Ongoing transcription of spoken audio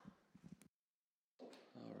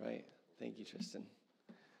you, Tristan.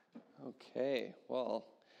 Okay, well,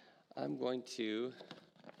 we're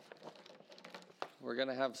going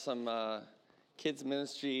to have some kids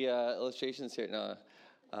ministry illustrations here now,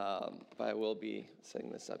 but I will be setting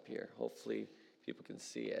this up here. Hopefully people can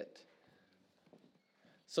see it.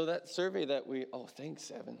 So that survey thanks,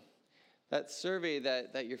 Evan. That survey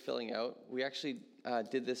that you're filling out, we actually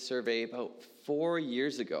did this survey about 4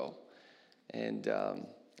 years ago. And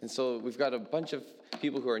so we've got a bunch of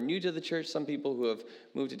people who are new to the church, some people who have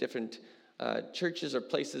moved to different churches or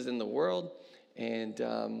places in the world. And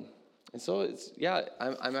so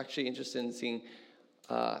I'm actually interested in seeing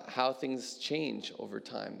how things change over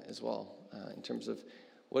time as well, in terms of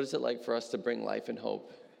what is it like for us to bring life and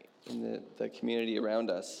hope in the community around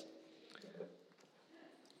us.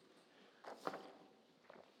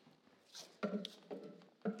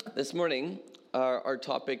 This morning, our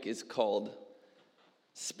topic is called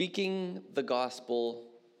Speaking the Gospel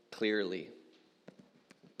Clearly.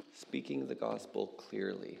 Speaking the Gospel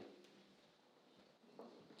Clearly.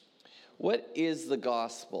 What is the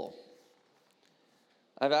gospel?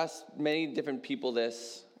 I've asked many different people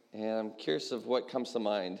this, and I'm curious of what comes to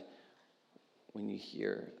mind when you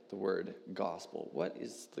hear the word gospel. What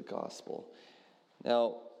is the gospel?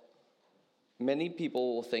 Now, many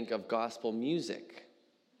people will think of gospel music.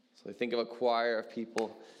 So they think of a choir of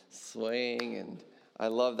people swaying, and I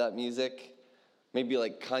love that music. Maybe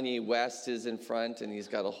like Kanye West is in front, and he's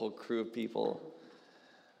got a whole crew of people.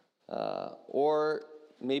 Or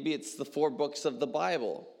maybe it's the 4 books of the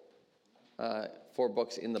Bible. 4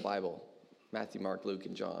 books in the Bible. Matthew, Mark, Luke,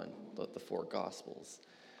 and John, the 4 Gospels.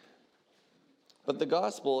 But the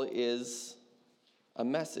gospel is a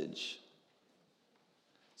message.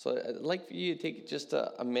 So I'd like for you to take just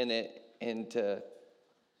a minute and to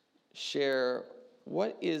share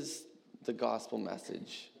what is the gospel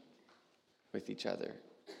message with each other.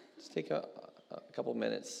 Just take a couple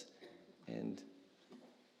minutes and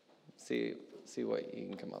see what you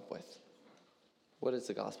can come up with. What is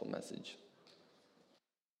the gospel message?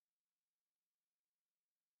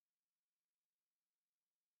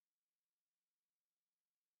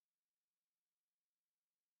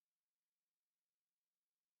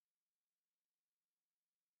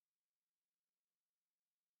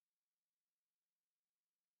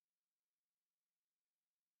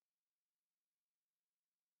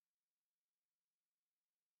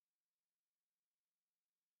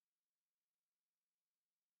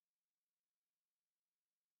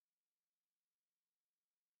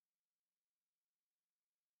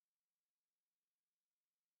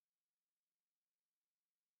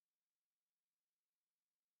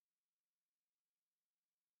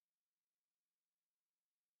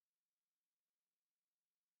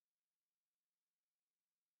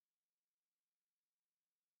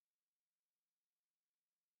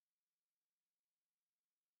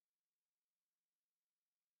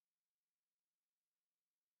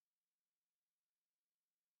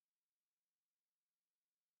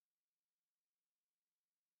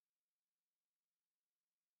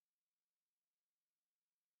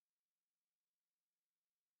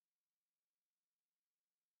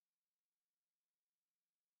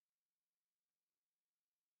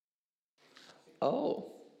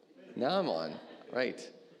 Oh, now I'm on. Right.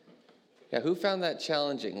 Yeah, who found that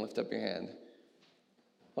challenging? Lift up your hand.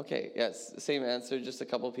 Okay, yes, same answer, just a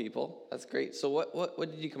couple people. That's great. So what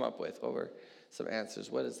did you come up with? What were some answers?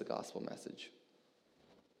 What is the gospel message?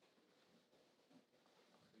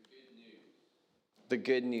 The good news. The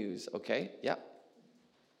good news, okay, yeah.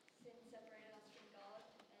 Sin separated us from God,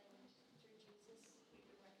 and through Jesus we've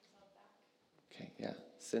been reconciled back. Okay, yeah.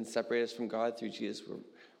 Sin separated us from God. Through Jesus we're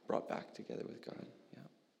brought back together with God. Yeah.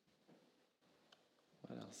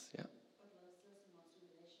 What else? Yeah.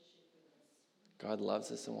 God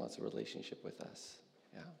loves us and wants a relationship with us.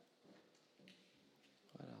 Yeah.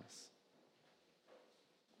 What else?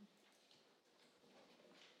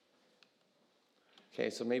 Okay,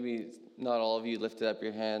 so maybe not all of you lifted up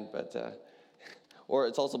your hand, but or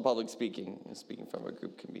it's also public speaking. Speaking from a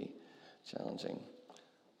group can be challenging.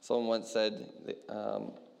 Someone once said that,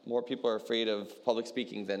 more people are afraid of public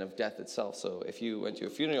speaking than of death itself. So if you went to a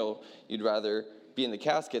funeral, you'd rather be in the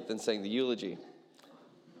casket than saying the eulogy.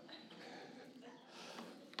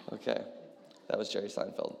 Okay, that was Jerry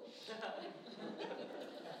Seinfeld.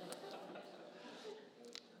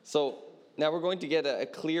 So now we're going to get a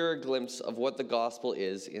clearer glimpse of what the gospel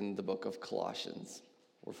is in the book of Colossians.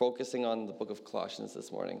 We're focusing on the book of Colossians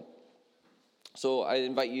this morning. So I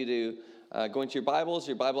invite you to go into your Bibles,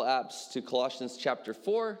 your Bible apps, to Colossians chapter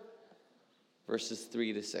 4, verses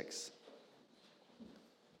 3 to 6.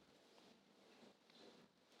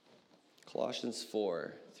 Colossians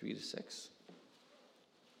 4, 3-6.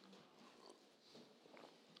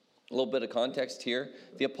 A little bit of context here.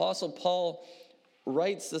 The Apostle Paul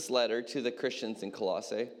writes this letter to the Christians in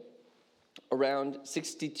Colossae around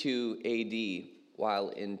 62 AD while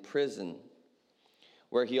in prison,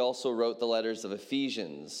 where he also wrote the letters of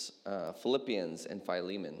Ephesians, Philippians, and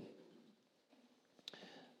Philemon.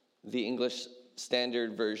 The English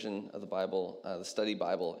Standard Version of the Bible, the Study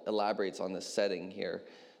Bible, elaborates on this setting here,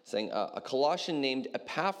 saying a Colossian named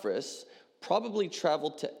Epaphras probably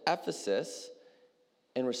traveled to Ephesus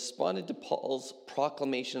and responded to Paul's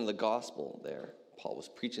proclamation of the gospel there. Paul was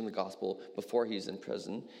preaching the gospel before he was in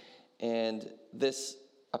prison. And this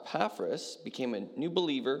Epaphras became a new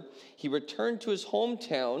believer. He returned to his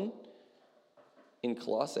hometown in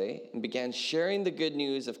Colossae and began sharing the good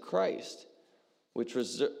news of Christ, which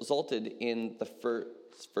resulted in the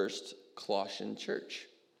first Colossian church.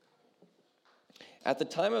 At the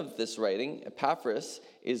time of this writing, Epaphras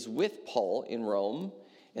is with Paul in Rome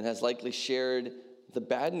and has likely shared the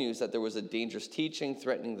bad news that there was a dangerous teaching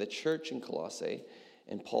threatening the church in Colossae,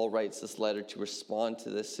 and Paul writes this letter to respond to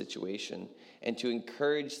this situation and to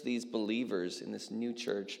encourage these believers in this new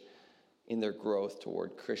church in their growth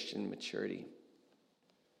toward Christian maturity.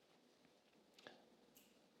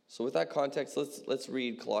 So with that context, let's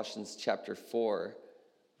read Colossians chapter 4,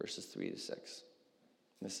 verses 3-6.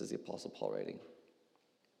 This is the Apostle Paul writing.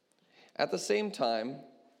 At the same time,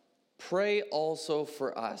 pray also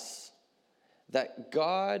for us, that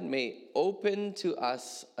God may open to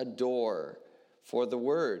us a door for the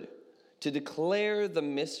word, to declare the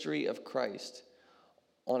mystery of Christ,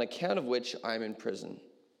 on account of which I am in prison,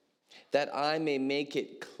 that I may make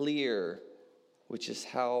it clear, which is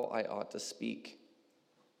how I ought to speak.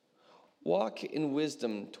 Walk in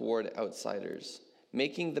wisdom toward outsiders,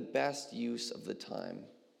 making the best use of the time.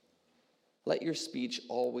 Let your speech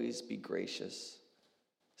always be gracious,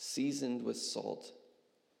 seasoned with salt,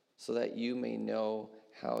 so that you may know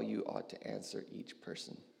how you ought to answer each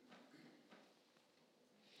person.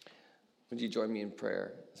 Would you join me in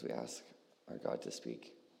prayer as we ask our God to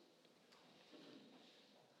speak?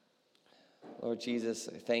 Lord Jesus,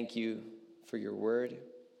 I thank you for your word.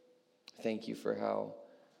 Thank you for how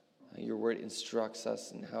your word instructs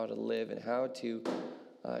us in how to live and how to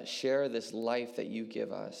share this life that you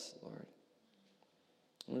give us, Lord.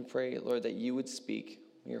 And we pray, Lord, that you would speak.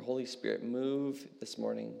 May your Holy Spirit move this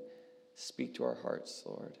morning. Speak to our hearts,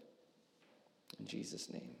 Lord. In Jesus'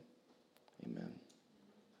 name, amen.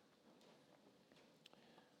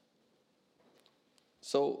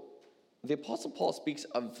 So the Apostle Paul speaks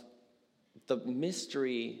of the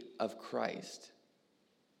mystery of Christ.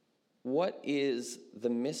 What is the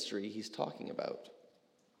mystery he's talking about?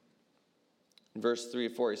 In verse 3 or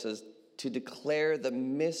 4, he says, to declare the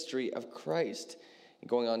mystery of Christ. And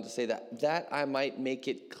going on to say that I might make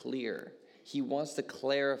it clear. He wants to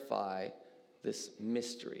clarify this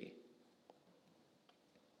mystery.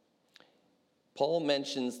 Paul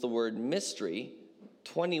mentions the word mystery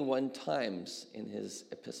 21 times in his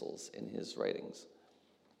epistles, in his writings.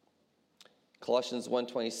 Colossians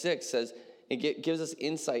 1:26 says, it gives us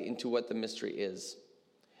insight into what the mystery is.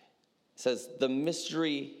 It says, the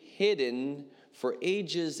mystery hidden for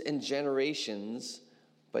ages and generations,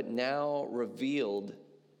 but now revealed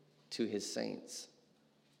to his saints,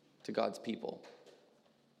 to God's people.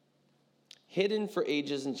 Hidden for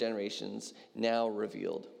ages and generations, now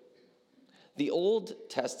revealed. The Old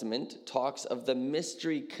Testament talks of the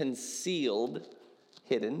mystery concealed,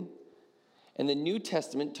 hidden, and the New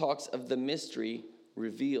Testament talks of the mystery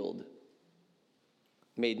revealed,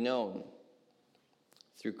 made known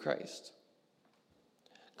through Christ.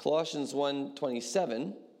 Colossians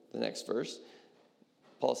 1:27, the next verse,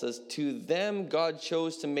 Paul says, to them God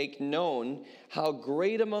chose to make known how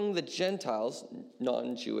great among the Gentiles,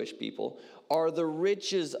 non-Jewish people, are the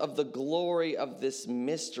riches of the glory of this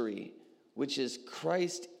mystery, which is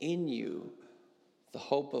Christ in you, the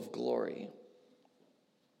hope of glory.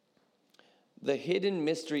 The hidden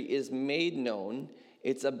mystery is made known.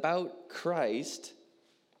 It's about Christ,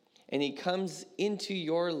 and he comes into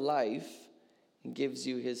your life and gives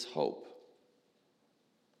you his hope.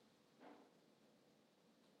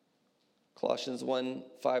 Colossians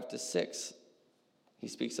 1:5-6, he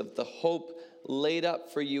speaks of the hope laid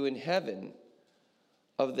up for you in heaven.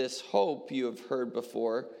 Of this hope you have heard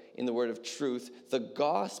before in the word of truth, the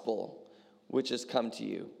gospel which has come to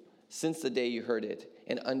you since the day you heard it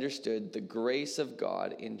and understood the grace of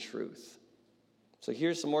God in truth. So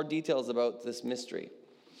here's some more details about this mystery.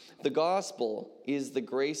 The gospel is the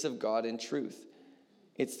grace of God in truth.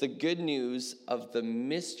 It's the good news of the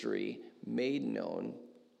mystery made known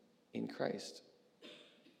in Christ.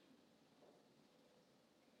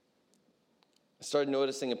 started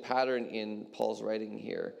noticing a pattern in Paul's writing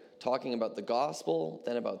here, talking about the gospel,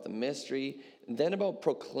 then about the mystery, and then about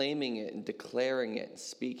proclaiming it and declaring it and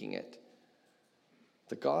speaking it.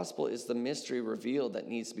 The gospel is the mystery revealed that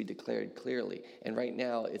needs to be declared clearly. And right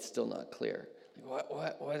now, it's still not clear.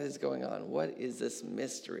 What is going on? What is this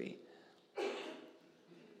mystery?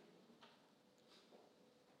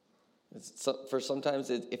 Sometimes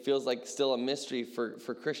it feels like still a mystery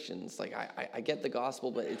for Christians. Like, I get the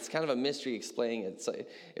gospel, but it's kind of a mystery explaining it. So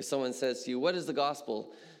if someone says to you, what is the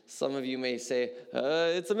gospel? Some of you may say,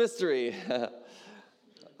 it's a mystery.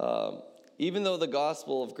 Even though the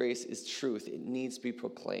gospel of grace is truth, it needs to be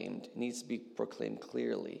proclaimed. It needs to be proclaimed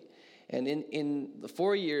clearly. And in the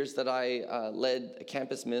 4 years that I led a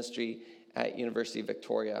campus ministry at University of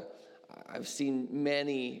Victoria, I've seen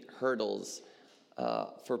many hurdles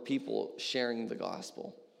for people sharing the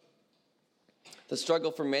gospel. The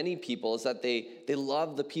struggle for many people is that they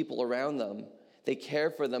love the people around them, they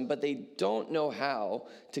care for them, but they don't know how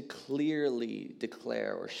to clearly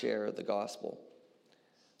declare or share the gospel.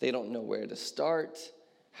 They don't know where to start,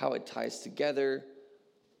 how it ties together,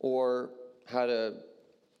 or how to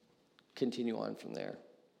continue on from there.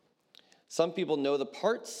 Some people know the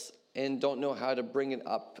parts and don't know how to bring it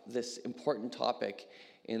up, this important topic,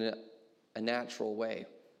 in a natural way.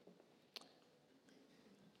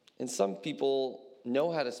 And some people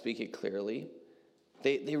know how to speak it clearly.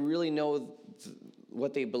 They really know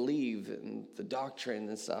what they believe and the doctrine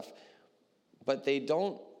and stuff, but they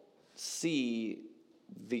don't see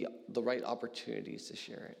the right opportunities to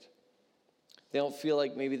share it. They don't feel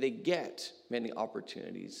like maybe they get many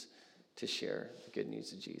opportunities to share the good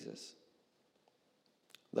news of Jesus,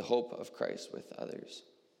 the hope of Christ with others.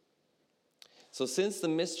 So since the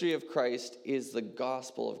mystery of Christ is the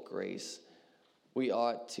gospel of grace, we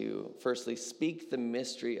ought to firstly speak the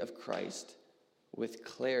mystery of Christ with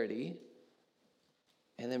clarity,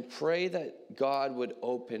 and then pray that God would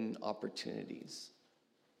open opportunities.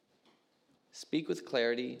 Speak with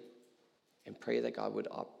clarity and pray that God would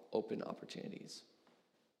open opportunities.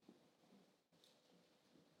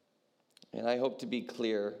 And I hope to be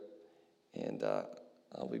clear, and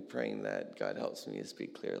I'll be praying that God helps me to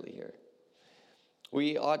speak clearly here.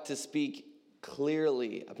 We ought to speak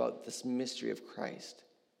clearly about this mystery of Christ,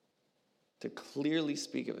 to clearly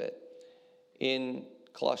speak of it. In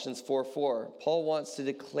Colossians 4:4, Paul wants to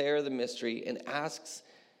declare the mystery and asks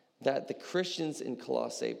that the Christians in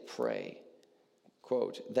Colossae pray,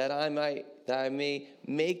 quote, that I may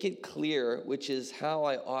make it clear which is how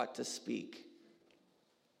I ought to speak.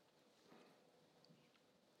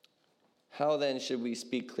 How then should we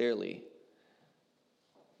speak clearly?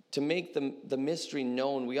 To make the mystery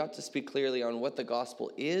known, we ought to speak clearly on what the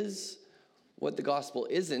gospel is, what the gospel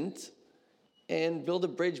isn't, and build a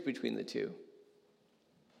bridge between the two.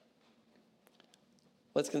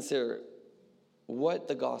 Let's consider what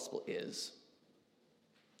the gospel is.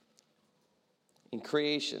 In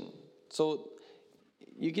creation. So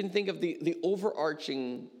you can think of the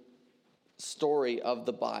overarching story of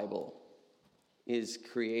the Bible is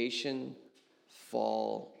creation,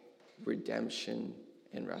 fall, redemption,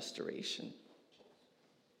 and restoration.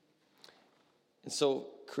 And so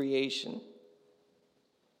creation.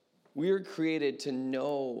 We are created to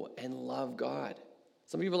know and love God.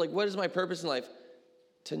 Some people are like, what is my purpose in life?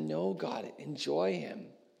 To know God, enjoy Him,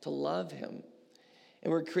 to love Him.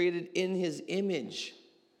 And we're created in His image.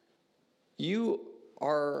 You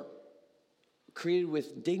are created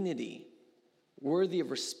with dignity, worthy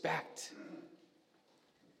of respect.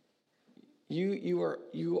 You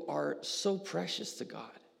are so precious to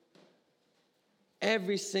God.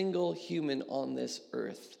 Every single human on this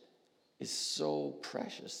earth is so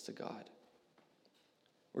precious to God.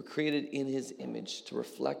 We're created in His image to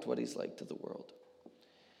reflect what He's like to the world.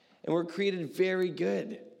 And we're created very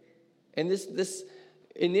good. And this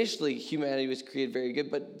initially, humanity was created very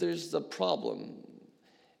good, but there's a problem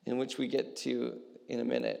in which we get to in a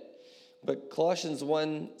minute. But Colossians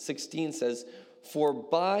 1:16 says, for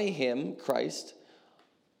by Him, Christ,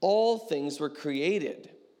 all things were created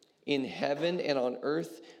in heaven and on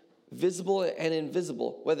earth, visible and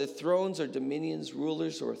invisible, whether thrones or dominions,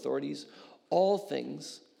 rulers or authorities, all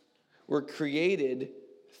things were created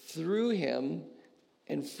through Him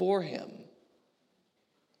and for Him,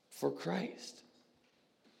 for Christ.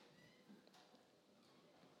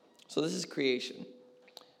 So this is creation.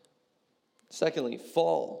 Secondly,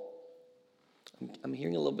 fall. I'm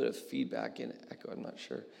hearing a little bit of feedback and echo, I'm not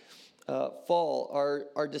sure. Fall,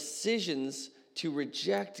 our decisions to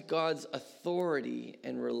reject God's authority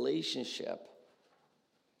and relationship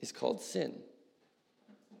is called sin.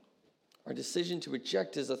 Our decision to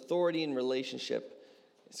reject His authority and relationship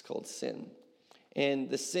is called sin. And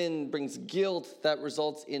the sin brings guilt that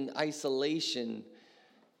results in isolation.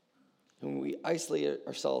 When we isolate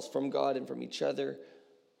ourselves from God and from each other,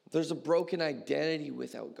 there's a broken identity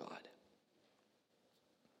without God.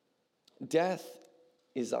 Death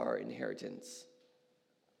is our inheritance.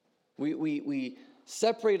 We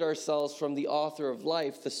separate ourselves from the author of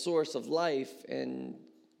life, the source of life, and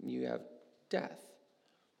you have death.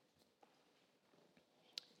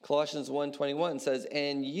 Colossians 1:21 says,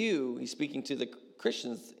 and you, he's speaking to the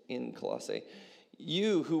Christians in Colossae,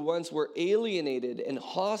 you who once were alienated and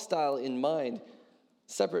hostile in mind,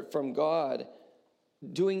 separate from God,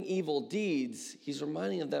 doing evil deeds, he's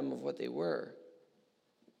reminding them of what they were.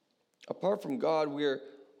 Apart from God, we're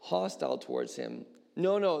hostile towards him.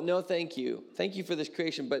 No, thank you. Thank you for this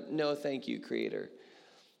creation, but no, thank you, Creator.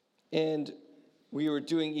 And we were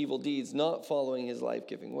doing evil deeds, not following his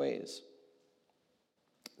life-giving ways.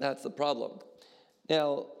 That's the problem.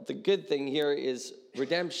 Now, the good thing here is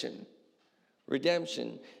redemption.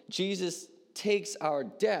 Redemption. Jesus takes our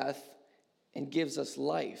death and gives us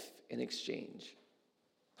life in exchange.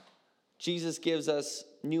 Jesus gives us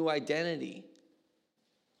new identity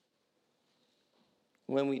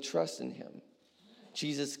when we trust in him.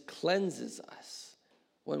 Jesus cleanses us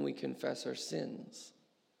when we confess our sins.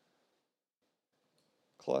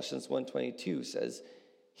 Colossians 1:22 says,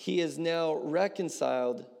 he has now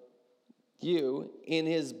reconciled you in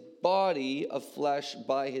his body of flesh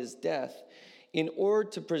by his death, in order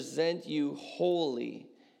to present you holy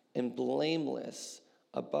and blameless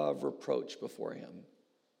above reproach before him.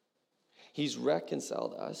 He's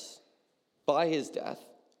reconciled us by his death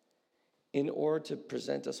in order to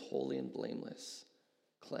present us holy and blameless,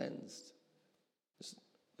 cleansed.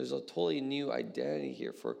 There's a totally new identity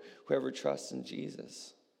here for whoever trusts in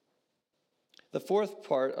Jesus. The fourth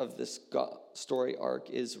part of this story arc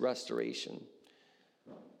is restoration.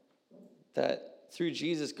 That through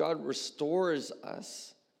Jesus, God restores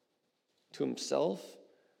us to himself,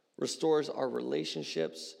 restores our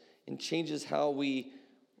relationships, and changes how we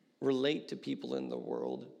relate to people in the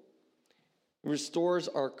world. Restores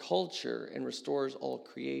our culture and restores all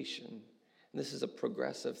creation. And this is a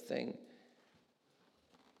progressive thing.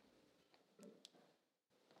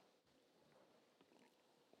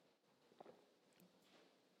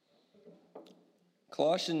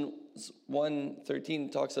 Colossians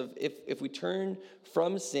 1:13 talks of if we turn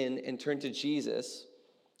from sin and turn to Jesus,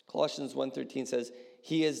 Colossians 1:13 says,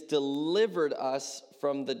 he has delivered us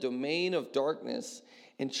from the domain of darkness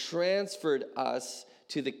and transferred us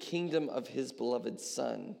to the kingdom of his beloved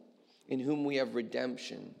Son, in whom we have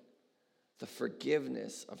redemption, the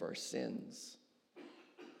forgiveness of our sins.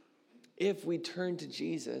 If we turn to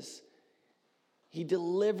Jesus, he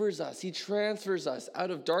delivers us, he transfers us out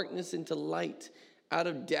of darkness into light, out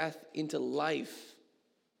of death into life,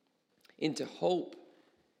 into hope.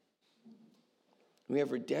 We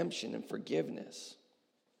have redemption and forgiveness.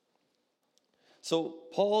 So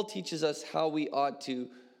Paul teaches us how we ought to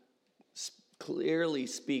clearly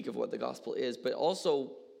speak of what the gospel is, but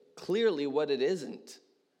also clearly what it isn't.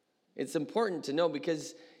 It's important to know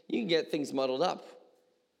because you can get things muddled up.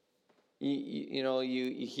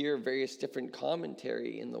 You hear various different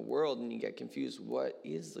commentary in the world and you get confused. What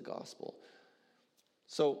is the gospel?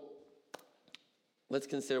 So let's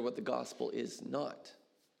consider what the gospel is not.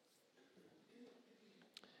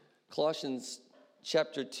 Colossians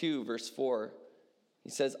chapter 2, verse 4, he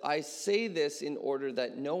says, I say this in order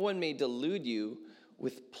that no one may delude you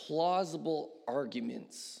with plausible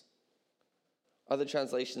arguments. Other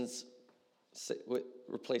translations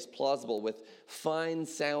replace plausible with fine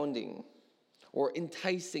sounding or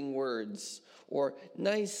enticing words or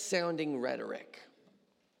nice sounding rhetoric.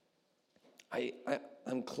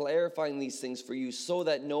 I'm clarifying these things for you so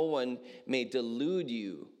that no one may delude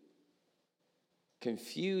you,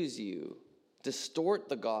 confuse you, distort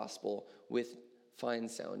the gospel with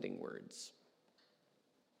fine-sounding words.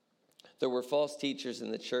 There were false teachers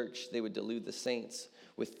in the church. They would delude the saints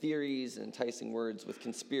with theories and enticing words, with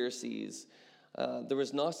conspiracies. There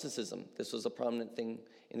was Gnosticism. This was a prominent thing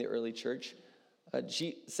in the early church,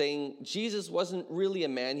 saying Jesus wasn't really a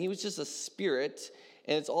man. He was just a spirit,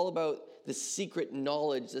 and it's all about this secret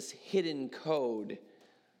knowledge, this hidden code.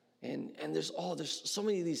 And there's so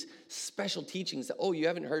many of these special teachings that, you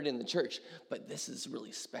haven't heard in the church, but this is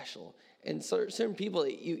really special. And so certain people,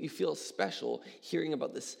 you feel special hearing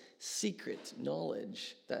about this secret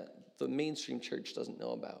knowledge that the mainstream church doesn't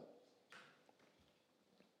know about.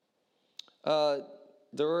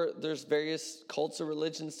 There's various cults or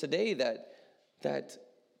religions today that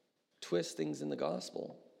twist things in the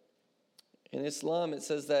gospel. In Islam, it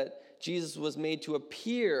says that Jesus was made to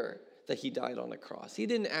appear that he died on a cross. He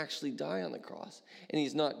didn't actually die on the cross. And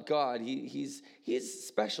he's not God. He's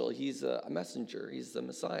special. He's a messenger. He's the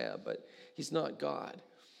Messiah, but he's not God.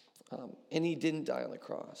 And he didn't die on the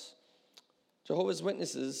cross. Jehovah's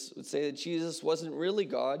Witnesses would say that Jesus wasn't really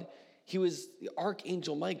God. He was the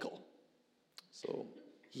Archangel Michael. So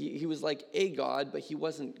he was like a God, but he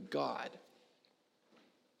wasn't God.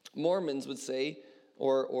 Mormons would say,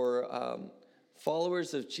 or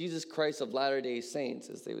followers of Jesus Christ of Latter-day Saints,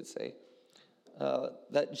 as they would say,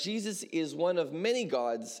 that Jesus is one of many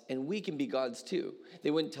gods, and we can be gods too. They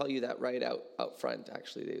wouldn't tell you that right out front,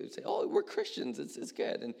 actually. They would say, oh, we're Christians, it's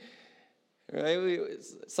good. And right,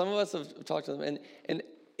 some of us have talked to them, and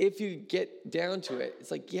if you get down to it, it's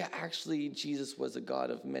like, yeah, actually, Jesus was a God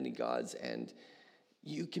of many gods, and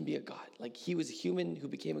you can be a God. Like, he was a human who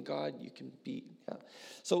became a God. You can be, yeah.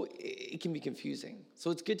 So it can be confusing. So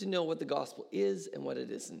it's good to know what the gospel is and what it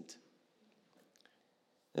isn't.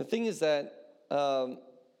 And the thing is that the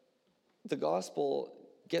gospel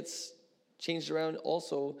gets changed around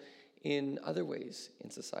also in other ways in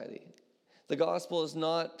society. The gospel is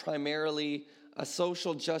not primarily a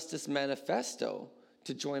social justice manifesto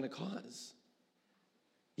to join a cause.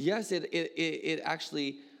 Yes, it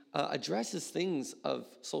actually addresses things of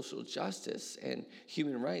social justice and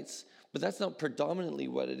human rights, but that's not predominantly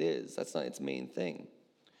what it is. That's not its main thing.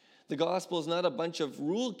 The gospel is not a bunch of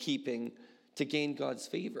rule keeping to gain God's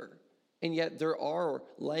favor. And yet there are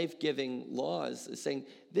life-giving laws saying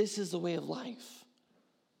this is the way of life.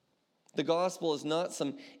 The gospel is not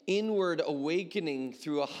some inward awakening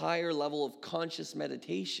through a higher level of conscious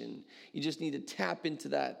meditation. You just need to tap into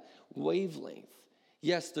that wavelength.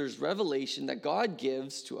 Yes, there's revelation that God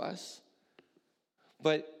gives to us,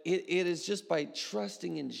 but it is just by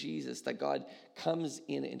trusting in Jesus that God comes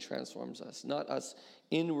in and transforms us, not us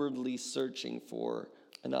inwardly searching for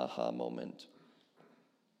an aha moment.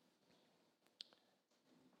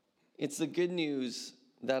 It's the good news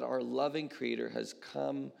that our loving Creator has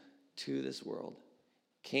come to this world,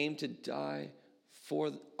 came to die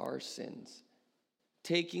for our sins,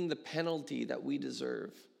 taking the penalty that we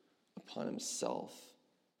deserve upon himself,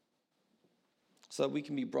 so that we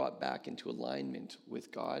can be brought back into alignment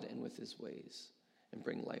with God and with his ways and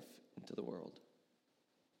bring life into the world.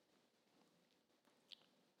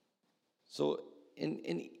 So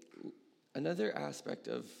in another aspect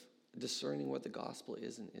of discerning what the gospel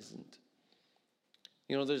is and isn't,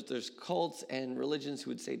 you know, there's cults and religions who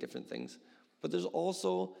would say different things, but there's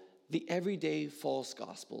also the everyday false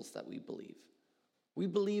gospels that we believe. We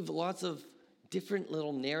believe lots of different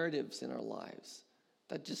little narratives in our lives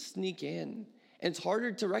that just sneak in. And it's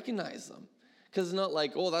harder to recognize them because it's not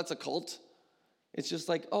like, oh, that's a cult. It's just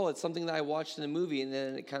like, oh, it's something that I watched in a movie and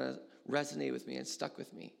then it kind of resonated with me and stuck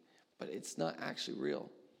with me. But it's not actually real.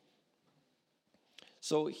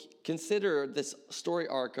 So consider this story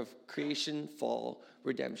arc of creation, fall,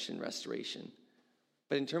 redemption, restoration.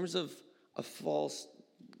 But in terms of a false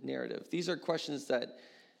narrative, these are questions that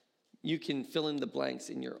you can fill in the blanks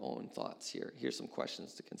in your own thoughts here. Here's some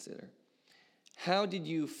questions to consider. How did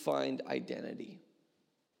you find identity?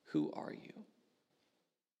 Who are you?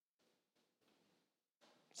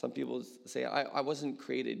 Some people say, I wasn't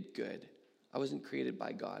created good. I wasn't created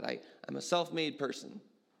by God. I'm a self-made person.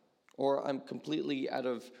 Or I'm completely out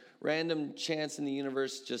of random chance in the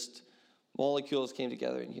universe, just molecules came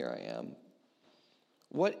together and here I am.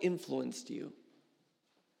 What influenced you?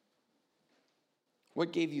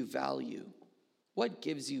 What gave you value? What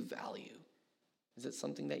gives you value? Is it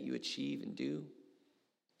something that you achieve and do?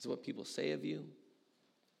 Is it what people say of you?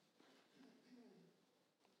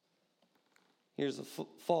 Here's a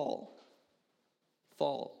fall.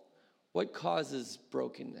 Fall. What causes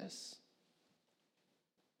brokenness?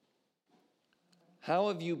 How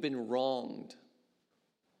have you been wronged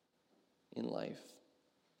in life?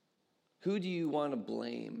 Who do you want to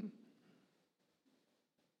blame?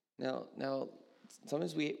 Now,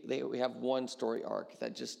 sometimes we have one story arc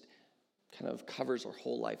that just kind of covers our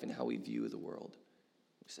whole life and how we view the world.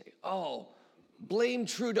 We say, oh, blame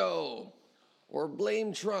Trudeau, or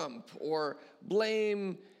blame Trump, or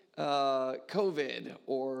blame COVID,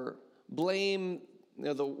 or blame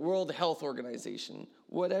the World Health Organization,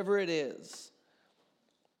 whatever it is.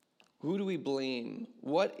 Who do we blame?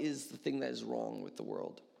 What is the thing that is wrong with the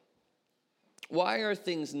world? Why are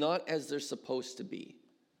things not as they're supposed to be?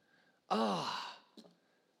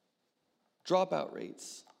 Dropout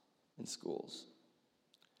rates in schools.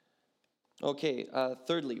 Okay,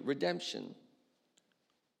 thirdly, redemption.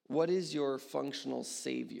 What is your functional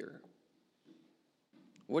savior?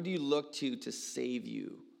 What do you look to save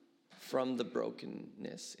you from the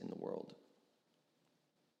brokenness in the world?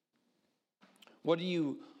 What are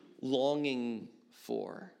you longing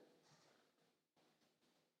for?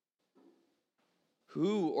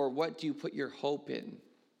 Who or what do you put your hope in?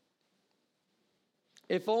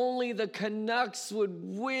 If only the Canucks would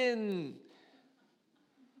win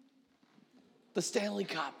the Stanley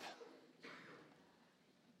Cup.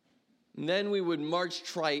 And then we would march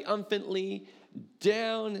triumphantly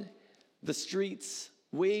down the streets,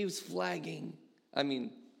 waves flagging. I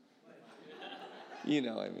mean, you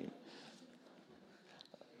know,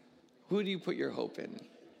 who do you put your hope in?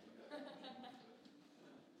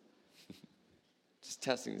 Just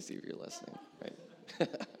testing to see if you're listening, right?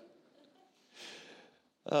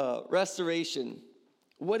 Restoration.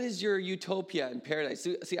 What is your utopia in paradise?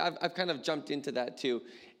 See, I've kind of jumped into that too.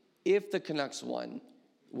 If the Canucks won,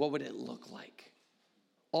 what would it look like?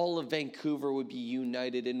 All of Vancouver would be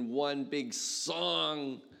united in one big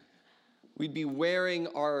song. We'd be wearing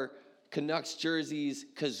our Canucks jerseys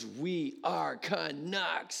because we are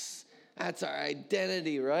Canucks. That's our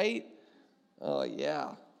identity, right? Oh,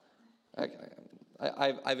 yeah.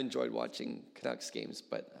 I've enjoyed watching Canucks games,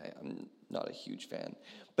 but I'm not a huge fan.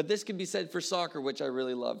 But this could be said for soccer, which I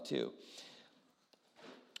really love too.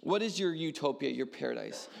 What is your utopia, your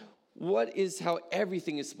paradise? What is how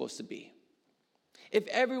everything is supposed to be? If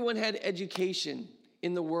everyone had education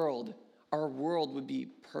in the world, our world would be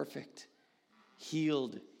perfect,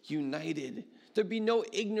 healed, united. There'd be no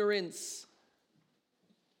ignorance.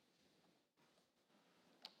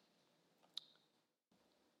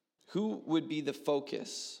 Who would be the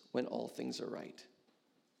focus when all things are right?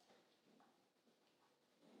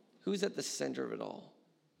 Who's at the center of it all?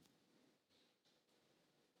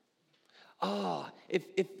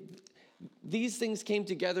 If these things came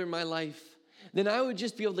together in my life, then I would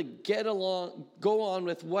just be able to go on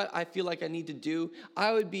with what I feel like I need to do.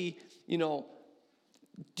 I would be,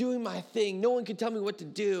 doing my thing. No one could tell me what to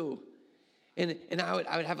do. And I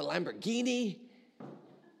would have a Lamborghini,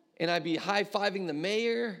 and I'd be high-fiving the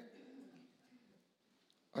mayor.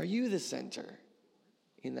 Are you the center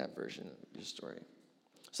in that version of your story?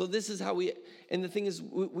 So this is how and the thing is,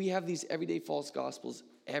 we have these everyday false gospels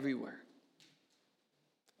everywhere.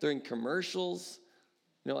 They're in commercials,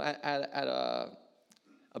 at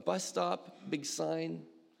a bus stop, big sign.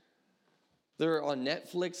 They're on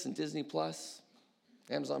Netflix and Disney Plus,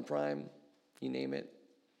 Amazon Prime, you name it.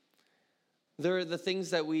 They're the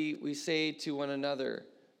things that we say to one another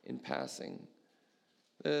in passing.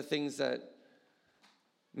 They're the things that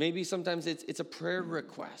maybe sometimes it's a prayer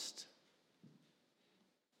request.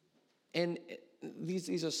 And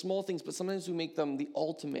these are small things, but sometimes we make them the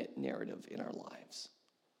ultimate narrative in our lives.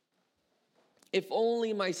 If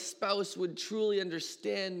only my spouse would truly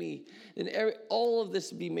understand me, then all of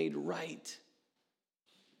this would be made right.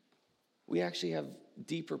 We actually have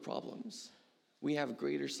deeper problems. We have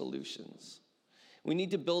greater solutions. We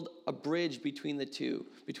need to build a bridge between the two,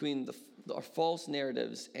 between our false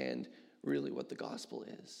narratives and really what the gospel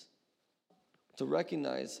is. To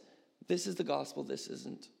recognize this is the gospel, this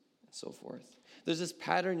isn't, and so forth. There's this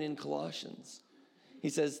pattern in Colossians. He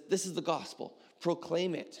says, this is the gospel,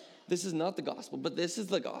 proclaim it. This is not the gospel, but this is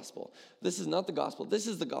the gospel. This is not the gospel, this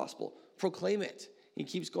is the gospel, proclaim it. He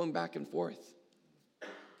keeps going back and forth.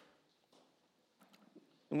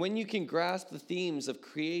 And when you can grasp the themes of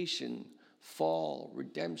creation, fall,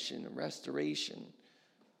 redemption, and restoration,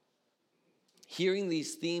 hearing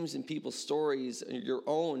these themes in people's stories and your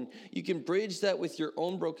own, you can bridge that with your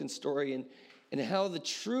own broken story and how the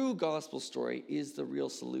true gospel story is the real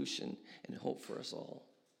solution and hope for us all.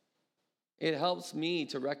 It helps me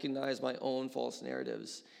to recognize my own false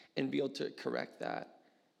narratives and be able to correct that.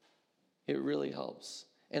 It really helps.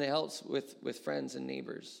 And it helps with friends and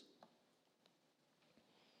neighbors.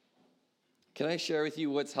 Can I share with you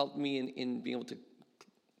what's helped me in being able to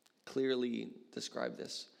clearly describe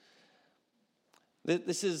this?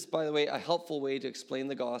 This is, by the way, a helpful way to explain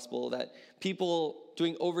the gospel that people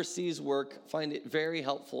doing overseas work find it very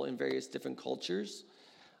helpful in various different cultures.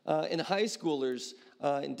 And high schoolers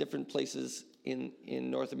in different places in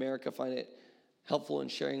North America find it helpful in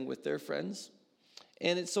sharing with their friends.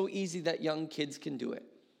 And it's so easy that young kids can do it.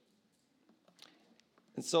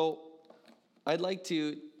 And so I'd like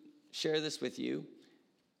to share this with you.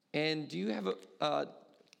 And do you have a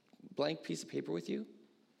blank piece of paper with you?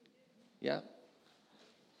 Yeah?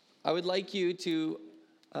 I would like you to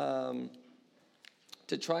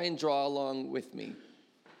try and draw along with me.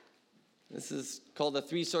 This is called the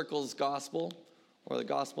Three Circles Gospel, or the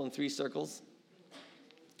Gospel in Three Circles.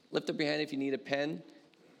 Lift up your hand if you need a pen,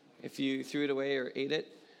 if you threw it away or ate it.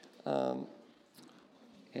 And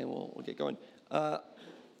we'll get going. I'll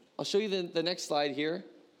show you the next slide here.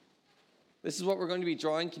 This is what we're going to be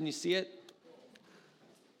drawing. Can you see it?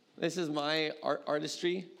 This is my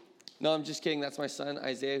artistry. No, I'm just kidding. That's my son,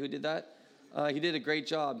 Isaiah, who did that. He did a great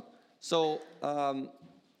job. So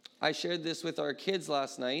I shared this with our kids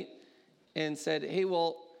last night and said, hey,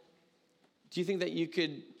 well, do you think that you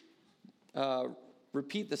could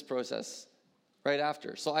repeat this process right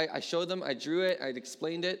after? So I showed them, I drew it, I'd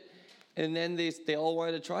explained it, and then they all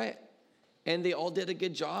wanted to try it. And they all did a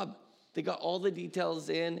good job. They got all the details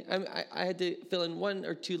in. I had to fill in 1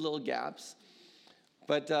 or 2 little gaps,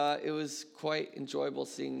 but it was quite enjoyable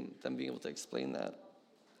seeing them being able to explain that.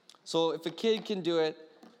 So if a kid can do it,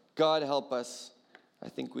 God help us. I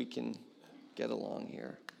think we can get along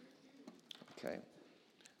here. Okay.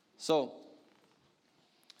 So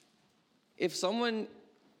if someone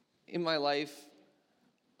in my life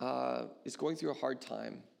is going through a hard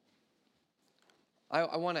time,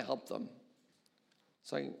 I want to help them.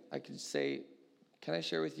 So I could say, can I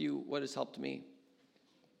share with you what has helped me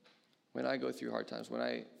when I go through hard times, when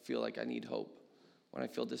I feel like I need hope, when I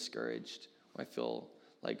feel discouraged, when I feel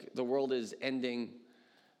like the world is ending?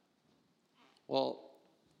 Well,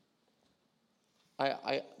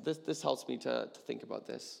 this helps me to think about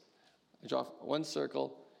this. I draw one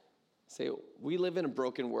circle, say, we live in a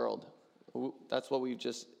broken world. That's what we've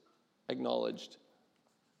just acknowledged.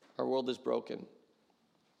 Our world is broken.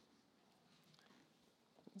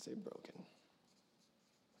 Say broken.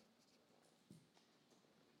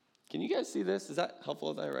 Can you guys see this? Is that helpful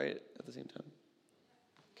if I write it at the same time?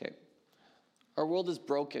 Okay. Our world is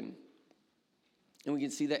broken. And we can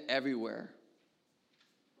see that everywhere.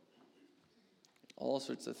 All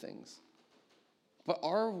sorts of things. But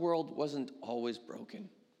our world wasn't always broken.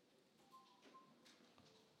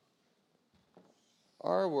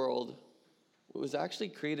 Our world was actually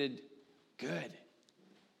created good.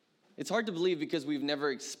 It's hard to believe because we've never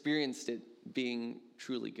experienced it being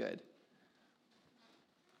truly good.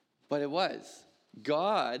 But it was.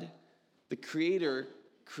 God, the Creator,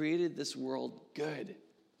 created this world good.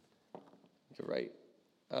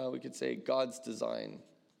 We could say God's design,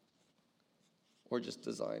 or just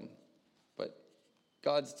design, but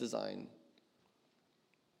God's design.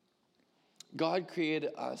 God created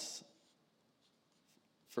us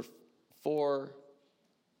for 4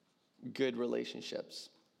 good relationships.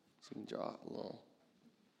 So you can draw a little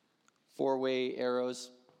 4-way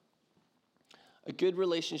arrows. A good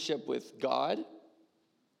relationship with God,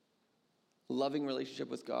 a loving relationship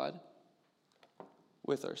with God,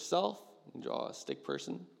 with ourselves. You can draw a stick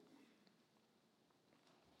person.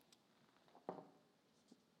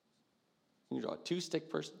 You can draw 2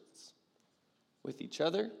 stick persons with each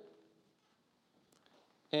other.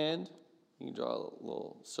 And you can draw a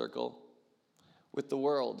little circle with the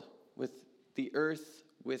world, with the earth,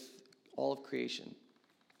 with all of creation.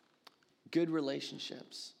 Good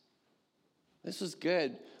relationships. This was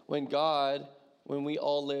good when we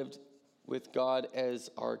all lived with God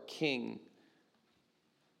as our king.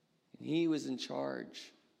 And he was in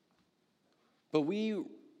charge. But we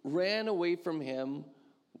ran away from him.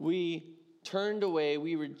 We turned away.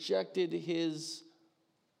 We rejected his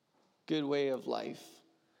good way of life.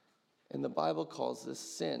 And the Bible calls this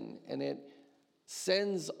sin. And it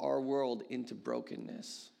sends our world into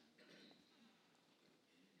brokenness.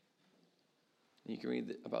 You can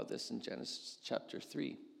read about this in Genesis chapter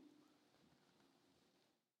 3.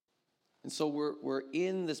 And so we're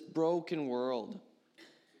in this broken world.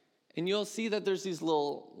 And you'll see that there's these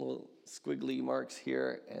little squiggly marks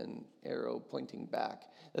here and arrow pointing back.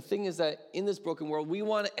 The thing is that in this broken world, we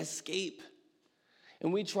want to escape.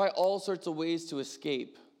 And we try all sorts of ways to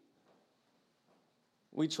escape.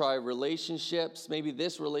 We try relationships. Maybe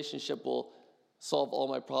this relationship will solve all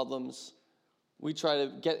my problems. We try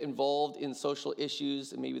to get involved in social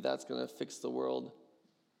issues, and maybe that's going to fix the world.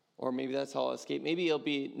 Or maybe that's how I'll escape. Maybe it'll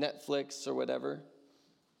be Netflix or whatever.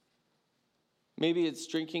 Maybe it's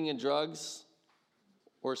drinking and drugs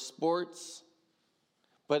or sports.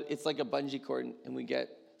 But it's like a bungee cord, and we get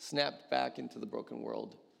snapped back into the broken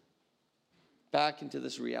world. Back into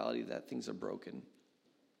this reality that things are broken,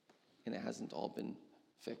 and it hasn't all been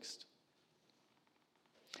fixed.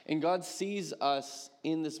 And God sees us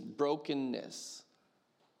in this brokenness.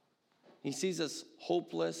 He sees us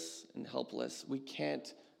hopeless and helpless. We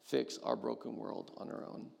can't fix our broken world on our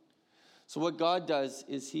own. So what God does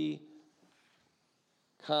is he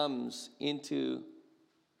comes into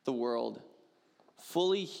the world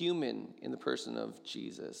fully human in the person of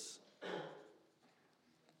Jesus.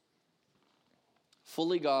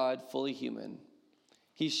 Fully God, fully human.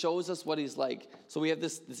 He shows us what he's like. So we have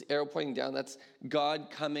this arrow pointing down. That's God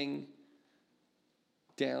coming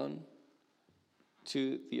down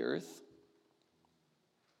to the earth.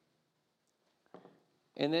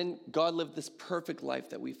 And then God lived this perfect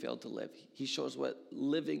life that we failed to live. He shows what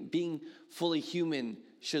being fully human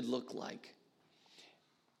should look like.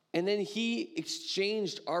 And then he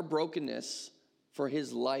exchanged our brokenness for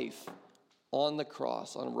his life on the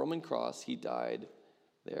cross. On a Roman cross, he died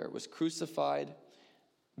there, was crucified,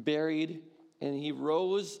 buried, and he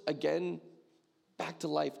rose again back to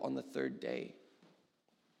life on the third day.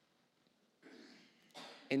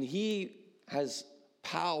 And he has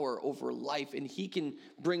power over life, and he can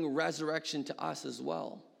bring resurrection to us as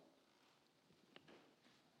well.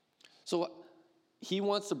 So he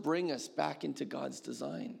wants to bring us back into God's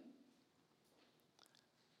design.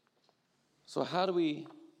 So how do we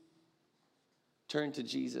turn to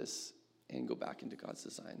Jesus and go back into God's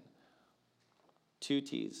design? 2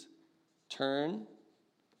 T's. Turn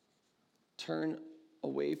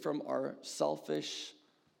away from our selfish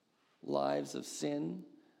lives of sin.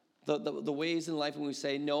 The ways in life when we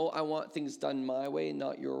say, no, I want things done my way,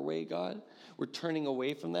 not your way, God. We're turning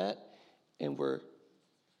away from that, and we're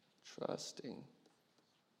trusting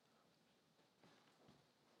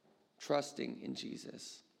in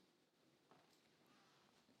Jesus.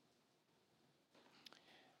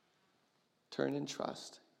 Turn and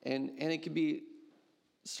trust. And it could be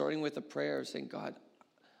starting with a prayer saying, God,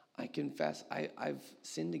 I confess I've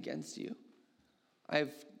sinned against you.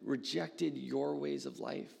 I've rejected your ways of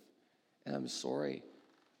life, and I'm sorry.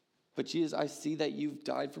 But Jesus, I see that you've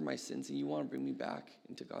died for my sins, and you want to bring me back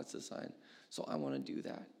into God's design. So I want to do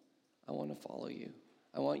that. I want to follow you.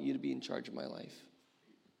 I want you to be in charge of my life.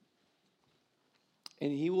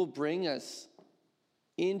 And he will bring us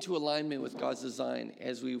into alignment with God's design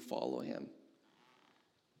as we follow him.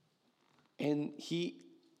 And he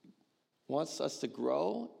wants us to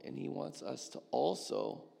grow, and he wants us to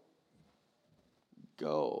also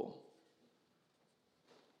go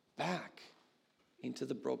back into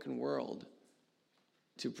the broken world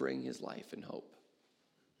to bring his life and hope.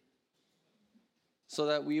 So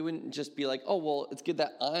that we wouldn't just be like, oh, well, it's good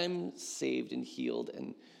that I'm saved and healed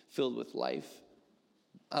and filled with life.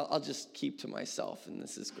 I'll just keep to myself, and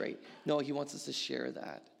this is great. No, he wants us to share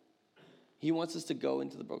that. He wants us to go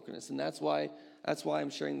into the brokenness, and that's why I'm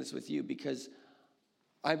sharing this with you, because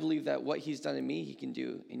I believe that what he's done in me, he can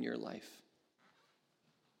do in your life.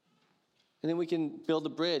 And then we can build a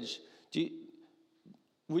bridge.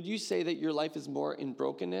 Would you say that your life is more in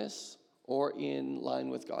brokenness or in line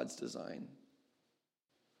with God's design?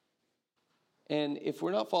 And if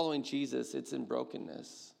we're not following Jesus, it's in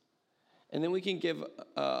brokenness. And then we can give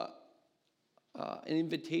an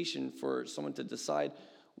invitation for someone to decide,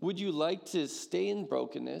 would you like to stay in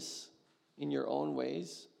brokenness in your own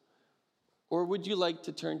ways? Or would you like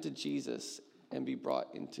to turn to Jesus and be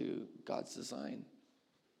brought into God's design?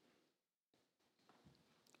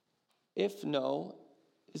 If no,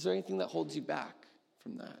 is there anything that holds you back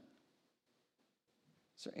from that?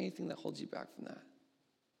 Is there anything that holds you back from that?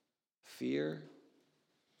 Fear?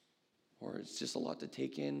 Or it's just a lot to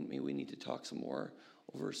take in? Maybe we need to talk some more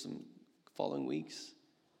over some following weeks.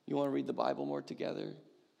 You want to read the Bible more together?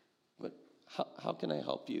 But how can I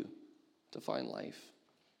help you to find life?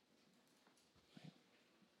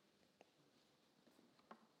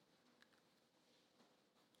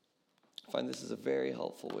 I find this is a very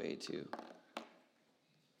helpful way to,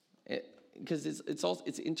 because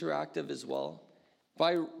it's interactive as well.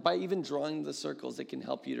 By even drawing the circles, it can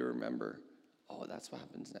help you to remember, oh, that's what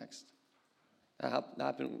happens next. That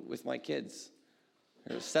happened with my kids.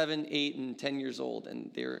 They're 7, 8, and 10 years old, and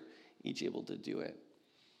they're each able to do it.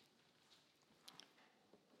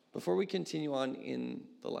 Before we continue on in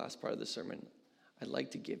the last part of the sermon, I'd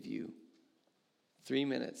like to give you 3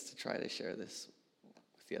 minutes to try to share this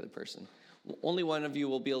with the other person. Only one of you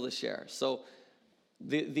will be able to share. So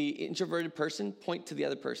the introverted person, point to the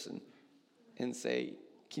other person and say,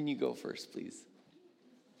 can you go first, please?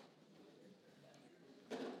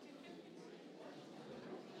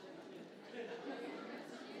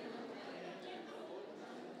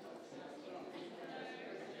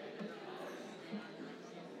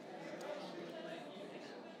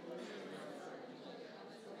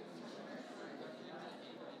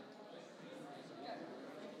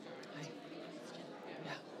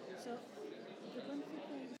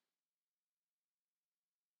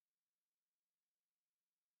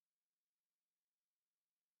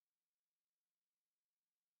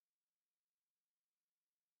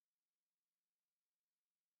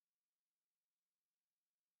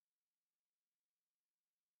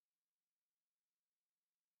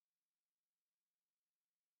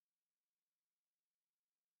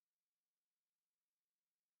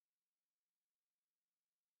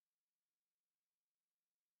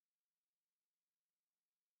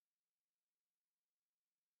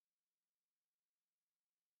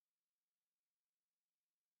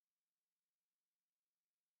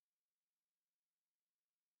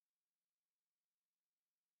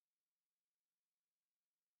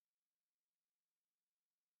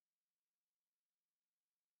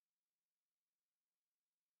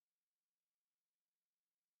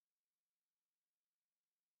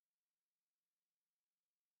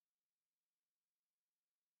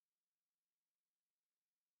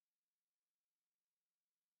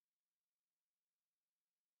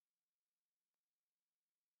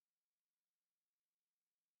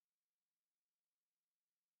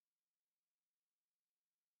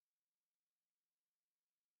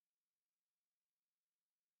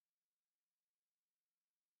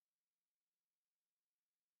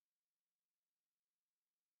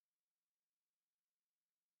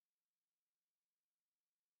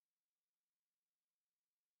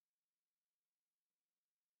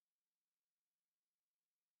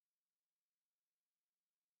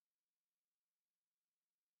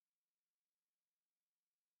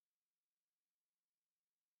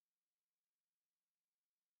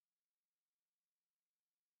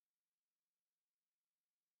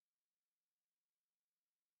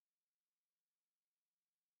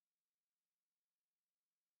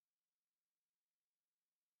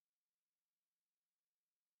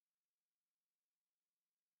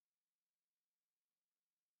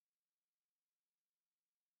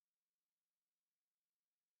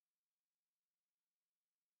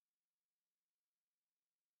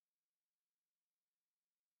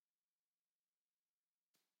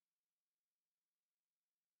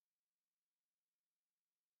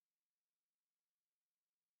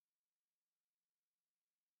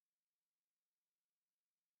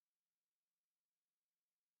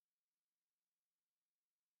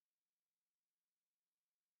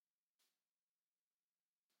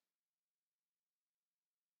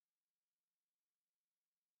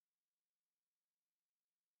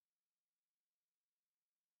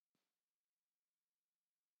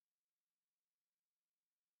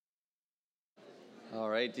 All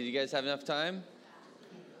right. Did you guys have enough time?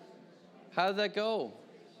 How did that go?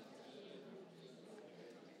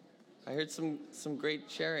 I heard some great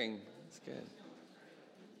sharing. That's good.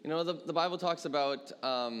 You know, the Bible talks about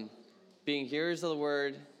being hearers of the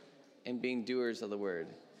word and being doers of the word.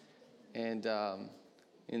 And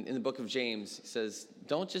in the book of James, he says,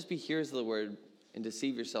 don't just be hearers of the word and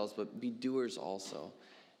deceive yourselves, but be doers also.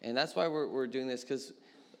 And that's why we're doing this, because,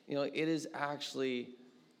 you know, it is actually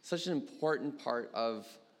such an important part of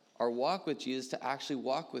our walk with Jesus, to actually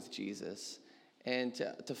walk with Jesus and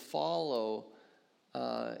to follow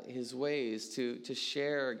his ways, to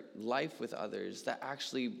share life with others that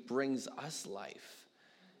actually brings us life.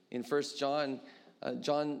 In 1 John,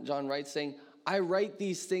 John writes saying, I write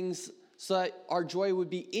these things so that our joy would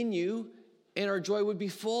be in you and our joy would be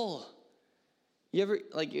full. You ever,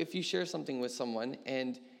 like, if you share something with someone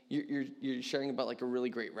and you're sharing about like a really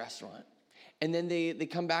great restaurant, and then they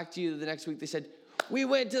come back to you the next week, they said, we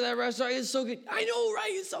went to that restaurant, it's so good. I know,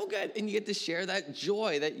 right? It's so good. And you get to share that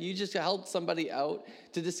joy that you just helped somebody out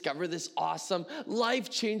to discover this awesome,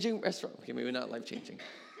 life-changing restaurant. Okay, maybe not life-changing.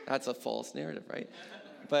 That's a false narrative, right?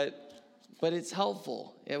 But it's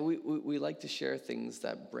helpful. Yeah, we like to share things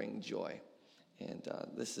that bring joy. And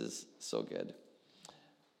this is so good.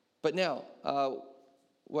 But now,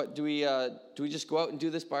 what do we just go out and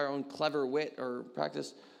do this by our own clever wit or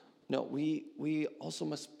practice? No, we also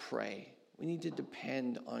must pray. We need to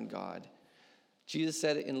depend on God. Jesus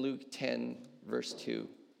said it in Luke 10, verse 2.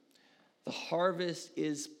 The harvest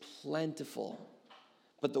is plentiful,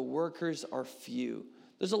 but the workers are few.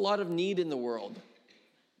 There's a lot of need in the world,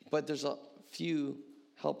 but there's a few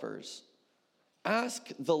helpers. Ask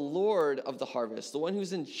the Lord of the harvest, the one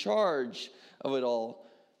who's in charge of it all,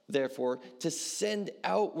 therefore, to send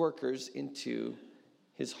out workers into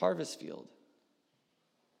his harvest field.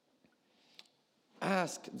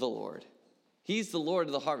 Ask the Lord. He's the Lord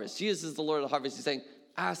of the harvest. Jesus is the Lord of the harvest. He's saying,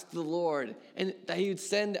 ask the Lord, and that he would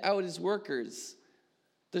send out his workers.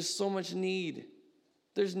 There's so much need.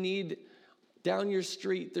 There's need down your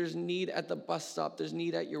street. There's need at the bus stop. There's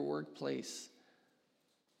need at your workplace.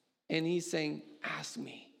 And he's saying, ask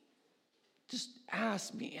me. Just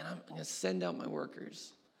ask me, and I'm going to send out my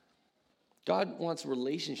workers. God wants a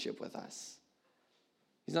relationship with us.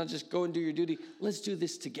 He's not just go and do your duty. Let's do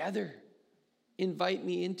this together. Invite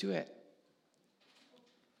me into it.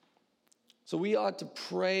 So we ought to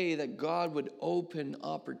pray that God would open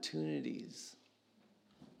opportunities.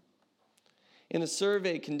 In a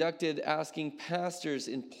survey conducted asking pastors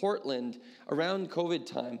in Portland around COVID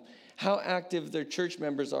time how active their church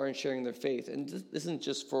members are in sharing their faith, and this isn't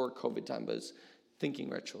just for COVID time, but it's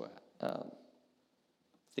thinking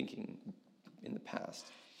thinking in the past.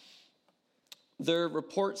 Their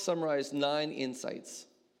report summarized 9 insights.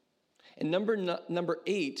 And number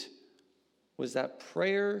 8 was that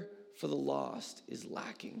prayer for the lost is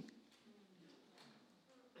lacking.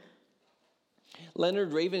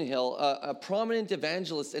 Leonard Ravenhill, a prominent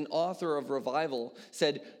evangelist and author of Revival,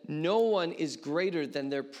 said, no one is greater than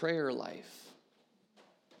their prayer life.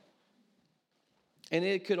 And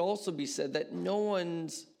it could also be said that no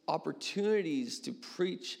one's opportunities to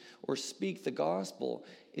preach or speak the gospel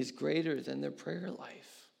is greater than their prayer life.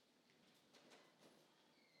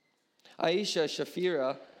 Aisha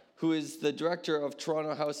Shafira, who is the director of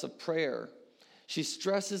Toronto House of Prayer, she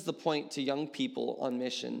stresses the point to young people on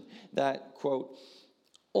mission that, quote,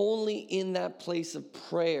 only in that place of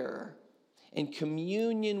prayer and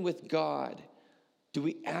communion with God do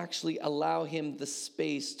we actually allow him the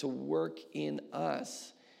space to work in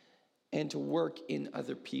us and to work in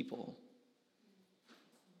other people.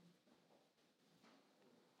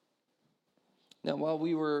 Now, while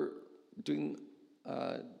we were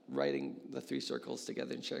writing the 3 circles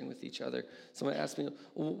together and sharing with each other, someone asked me,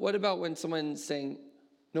 well, what about when someone's saying,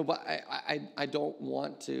 no, but I don't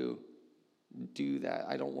want to do that.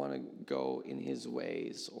 I don't want to go in his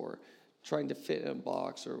ways, or trying to fit in a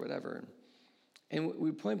box or whatever. And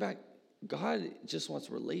we point back, God just wants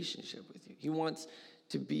a relationship with you. He wants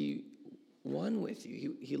to be one with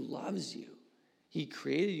you. He loves you. He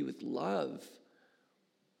created you with love.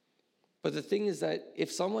 But the thing is that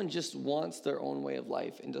if someone just wants their own way of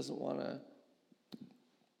life and doesn't want to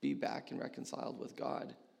be back and reconciled with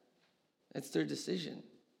God, that's their decision.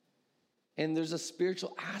 And there's a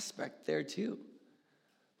spiritual aspect there too.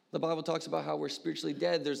 The Bible talks about how we're spiritually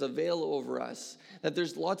dead. There's a veil over us. That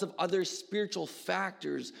there's lots of other spiritual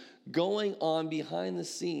factors going on behind the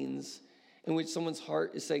scenes in which someone's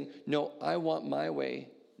heart is saying, no, I want my way,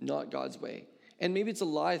 not God's way. And maybe it's a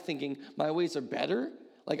lie thinking my ways are better.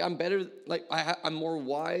 Like I'm better, like I'm more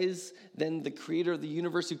wise than the creator of the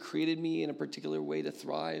universe who created me in a particular way to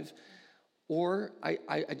thrive. Or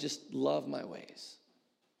I just love my ways.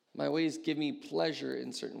 My ways give me pleasure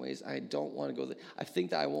in certain ways. I don't want to go there. I think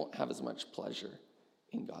that I won't have as much pleasure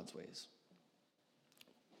in God's ways.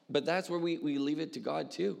 But that's where we leave it to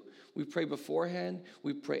God too. We pray beforehand.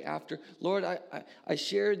 We pray after. Lord, I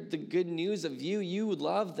shared the good news of you. You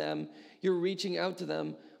love them. You're reaching out to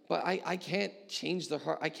them. But I can't change their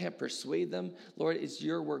heart. I can't persuade them. Lord, it's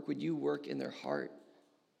your work. Would you work in their heart?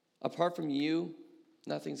 Apart from you,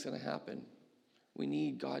 nothing's going to happen. We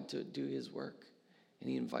need God to do his work. And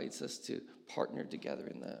he invites us to partner together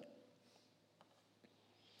in that.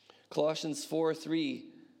 Colossians 4:3,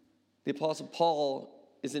 the Apostle Paul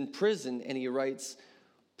is in prison and he writes,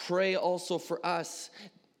 pray also for us.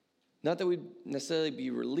 Not that we'd necessarily be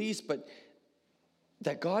released, but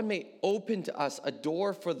that God may open to us a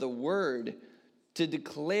door for the word to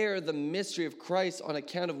declare the mystery of Christ, on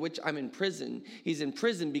account of which I'm in prison. He's in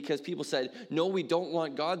prison because people said, no, we don't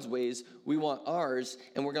want God's ways, we want ours,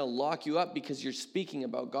 and we're going to lock you up because you're speaking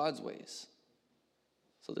about God's ways.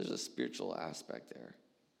 So there's a spiritual aspect there.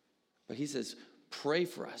 But he says, pray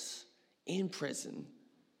for us in prison,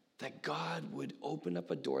 that God would open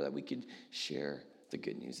up a door that we could share the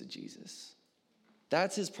good news of Jesus.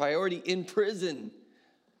 That's his priority in prison.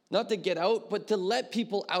 Not to get out, but to let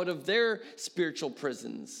people out of their spiritual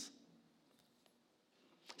prisons.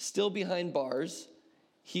 Still behind bars,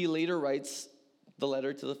 he later writes the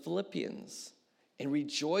letter to the Philippians and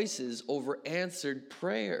rejoices over answered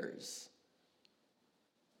prayers.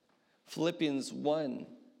 Philippians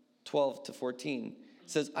 1:12-14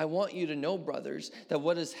 says, I want you to know, brothers, that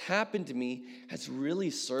what has happened to me has really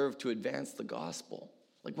served to advance the gospel.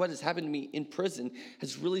 Like what has happened to me in prison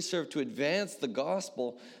has really served to advance the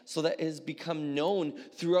gospel, so that it has become known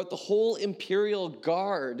throughout the whole imperial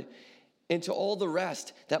guard and to all the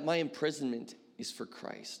rest that my imprisonment is for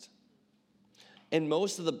Christ. And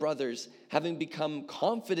most of the brothers, having become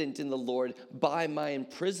confident in the Lord by my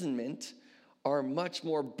imprisonment, are much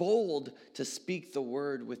more bold to speak the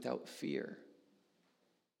word without fear.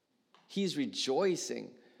 He's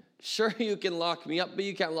rejoicing. Sure, you can lock me up, but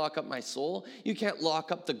you can't lock up my soul. You can't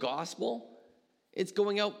lock up the gospel. It's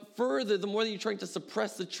going out further. The more that you're trying to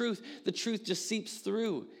suppress the truth just seeps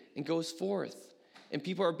through and goes forth. And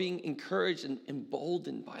people are being encouraged and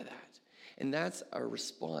emboldened by that. And that's our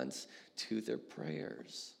response to their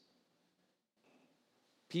prayers.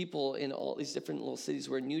 People in all these different little cities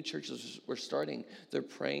where new churches were starting, they're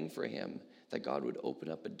praying for him, that God would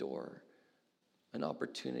open up a door, an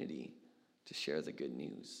opportunity to share the good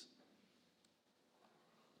news.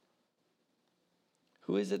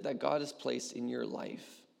 Who is it that God has placed in your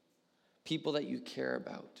life? People that you care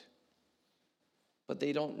about, but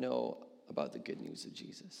they don't know about the good news of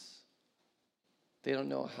Jesus. They don't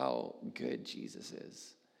know how good Jesus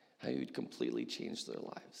is, how he would completely change their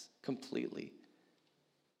lives, completely.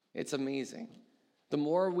 It's amazing. The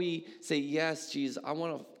more we say, yes, Jesus, I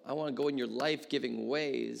want to go in your life-giving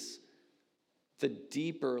ways, the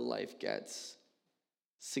deeper life gets,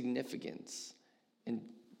 significance and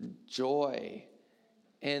joy,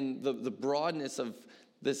 and the broadness of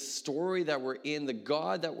this story that we're in, the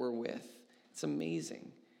God that we're with. It's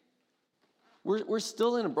amazing. We're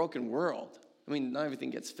still in a broken world. I mean, not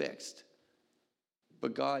everything gets fixed.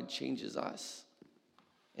 But God changes us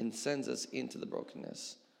and sends us into the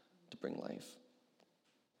brokenness to bring life.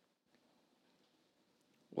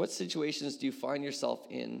 What situations do you find yourself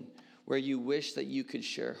in where you wish that you could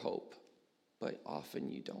share hope, but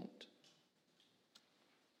often you don't?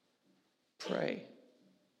 Pray.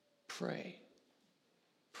 Pray.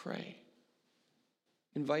 Pray.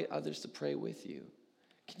 Invite others to pray with you.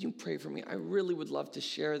 Can you pray for me? I really would love to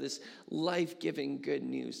share this life-giving good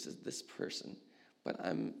news to this person, but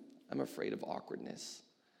I'm afraid of awkwardness.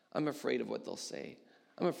 I'm afraid of what they'll say.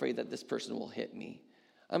 I'm afraid that this person will hit me.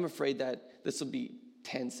 I'm afraid that this will be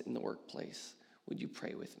tense in the workplace. Would you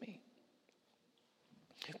pray with me?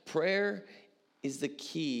 Prayer is the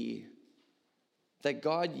key that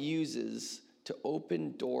God uses to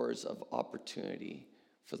open doors of opportunity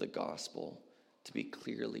for the gospel to be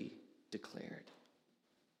clearly declared.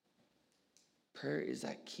 Prayer is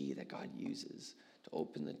that key that God uses to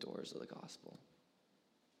open the doors of the gospel.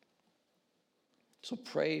 So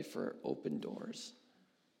pray for open doors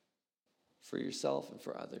for yourself and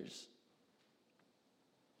for others.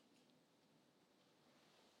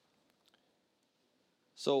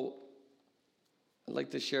 So I'd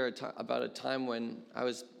like to share about a time when I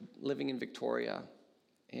was living in Victoria,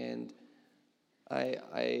 and I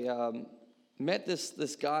met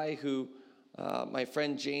this guy who my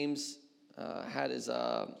friend James had as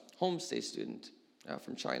a homestay student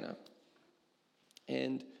from China.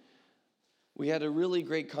 And we had a really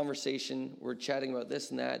great conversation. We're chatting about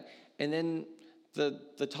this and that. And then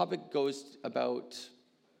the topic goes about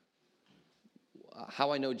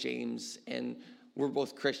how I know James, and we're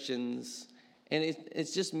both Christians. And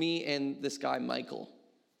it's just me and this guy, Michael,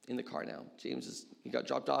 in the car now. He got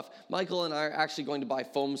dropped off. Michael and I are actually going to buy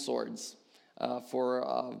foam swords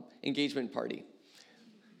for engagement party.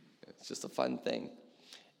 It's just a fun thing.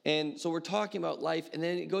 And so we're talking about life, and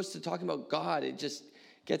then it goes to talking about God. It just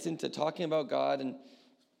gets into talking about God and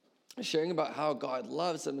sharing about how God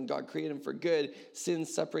loves them and God created him for good. Sin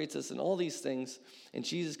separates us and all these things, and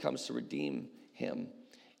Jesus comes to redeem him.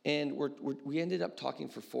 And we ended up talking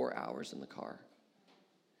for 4 hours in the car.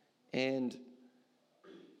 And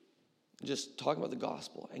just talking about the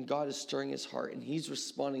gospel, and God is stirring his heart, and he's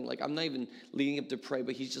responding. Like, I'm not even leading him to pray,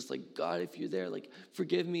 but he's just like, God, if you're there, like,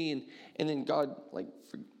 forgive me. And then God, like,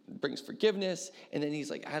 brings forgiveness, and then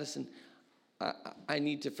he's like, Addison, I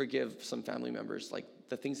need to forgive some family members, like,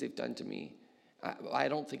 the things they've done to me. I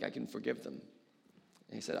don't think I can forgive them.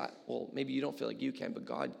 And he said, well, maybe you don't feel like you can, but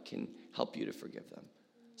God can help you to forgive them.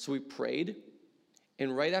 So we prayed,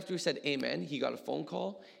 and right after we said amen, he got a phone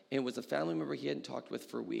call, and it was a family member he hadn't talked with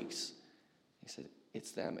for weeks. He said,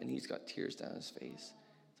 it's them. And he's got tears down his face.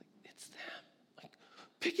 It's like, it's them. Like,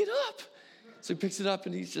 pick it up. So he picks it up,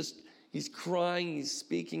 and he's crying. He's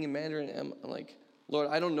speaking in Mandarin. And I'm like, Lord,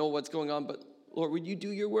 I don't know what's going on, but Lord, would you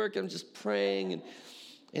do your work? I'm just praying.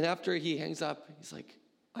 And after he hangs up, he's like,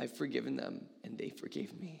 I've forgiven them, and they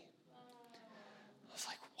forgave me. I was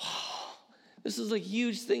like, wow. This is a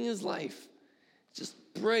huge thing in his life. Just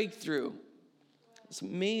breakthrough. It's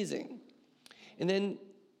amazing. And then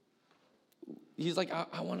he's like,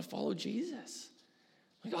 I want to follow Jesus.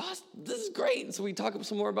 I'm like, oh, this is great. And so we talk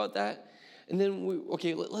some more about that. And then,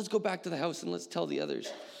 let's go back to the house and let's tell the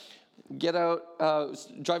others. Get out,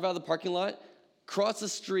 drive out of the parking lot, cross the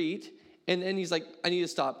street, and then he's like, I need to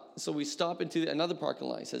stop. So we stop into another parking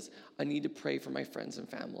lot. He says, I need to pray for my friends and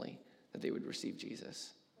family that they would receive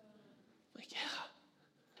Jesus. I'm like, yeah.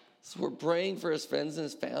 So we're praying for his friends and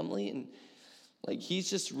his family, and like he's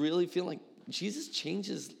just really feeling like Jesus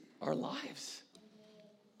changes our lives.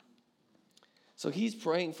 So he's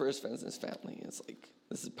praying for his friends and his family. It's like,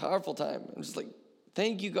 this is a powerful time. I'm just like,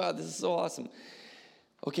 thank you, God. This is so awesome.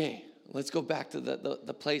 Okay, let's go back to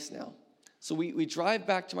the place now. So we drive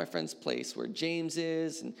back to my friend's place where James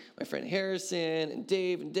is, and my friend Harrison, and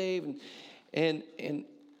Dave, and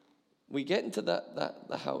we get into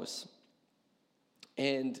the house.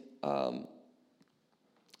 And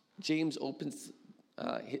James opens,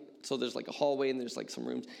 so there's like a hallway, and there's like some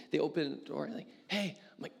rooms. They open the door, and like, hey,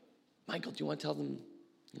 I'm like, Michael, do you want to tell them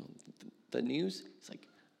the news? He's like,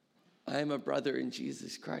 I'm a brother in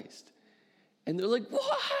Jesus Christ. And they're like,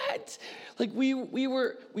 what? Like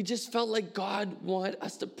we just felt like God wanted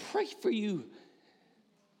us to pray for you.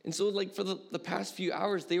 And so like for the past few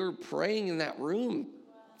hours, they were praying in that room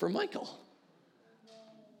for Michael.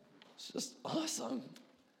 It's just awesome.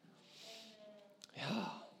 Yeah.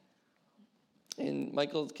 And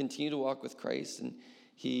Michael continued to walk with Christ, and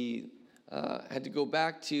he had to go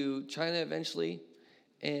back to China eventually.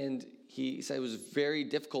 And he said it was very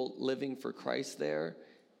difficult living for Christ there.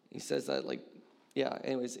 He says that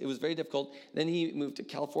anyways, it was very difficult. Then he moved to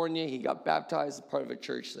California. He got baptized as part of a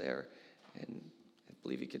church there. And I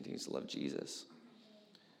believe he continues to love Jesus.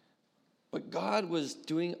 But God was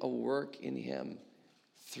doing a work in him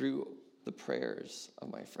through the prayers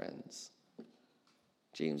of my friends.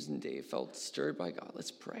 James and Dave felt stirred by God.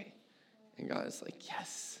 Let's pray. And God is like,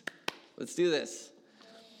 yes, let's do this.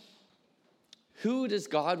 Who does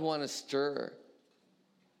God want to stir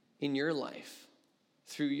in your life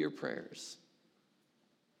through your prayers?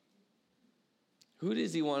 Who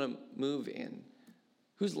does he want to move in?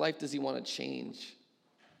 Whose life does he want to change?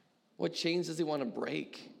 What chains does he want to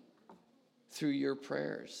break through your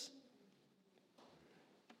prayers?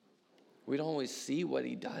 We don't always see what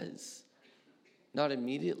he does. Not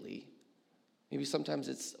immediately. Maybe sometimes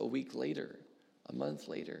it's a week later, a month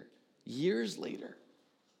later, years later.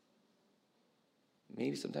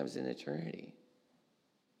 Maybe sometimes in eternity.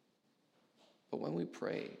 But when we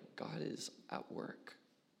pray, God is at work.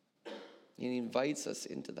 And he invites us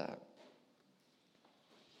into that.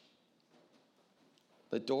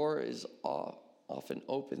 The door is often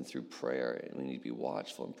open through prayer, and we need to be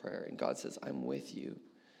watchful in prayer. And God says, I'm with you.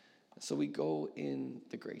 So we go in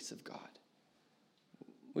the grace of God.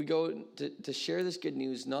 We go to share this good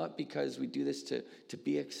news, not because we do this to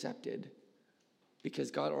be accepted, because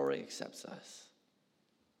God already accepts us.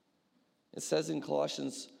 It says in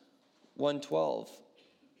Colossians 1:12,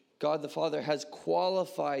 God the Father has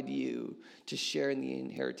qualified you to share in the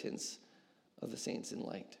inheritance of the saints in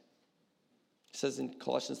light. It says in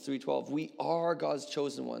Colossians 3:12, we are God's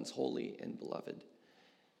chosen ones, holy and beloved.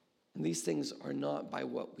 And these things are not by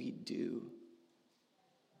what we do,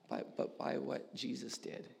 but by what Jesus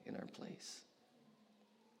did in our place.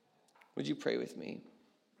 Would you pray with me?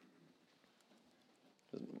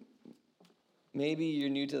 Maybe you're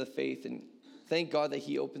new to the faith, and thank God that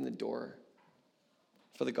he opened the door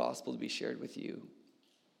for the gospel to be shared with you.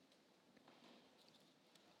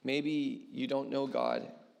 Maybe you don't know God,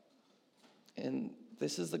 and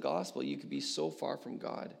this is the gospel. You could be so far from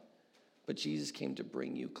God, but Jesus came to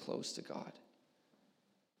bring you close to God.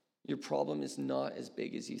 Your problem is not as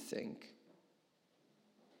big as you think.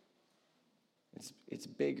 It's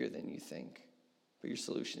bigger than you think, but your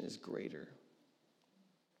solution is greater.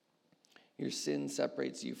 Your sin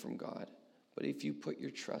separates you from God, but if you put your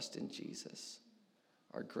trust in Jesus,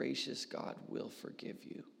 our gracious God will forgive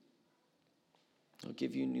you. He'll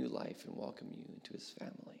give you new life and welcome you into his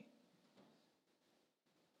family.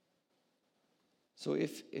 So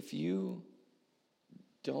if you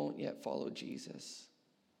don't yet follow Jesus,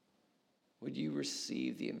 would you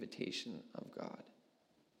receive the invitation of God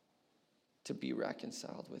to be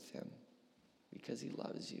reconciled with him because he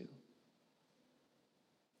loves you?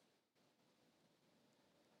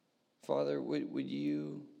 Father, would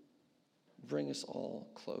you bring us all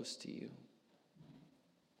close to you?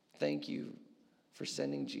 Thank you for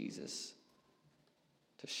sending Jesus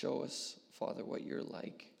to show us, Father, what you're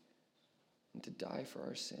like and to die for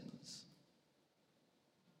our sins,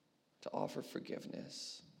 to offer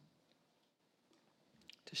forgiveness,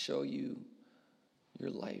 to show you your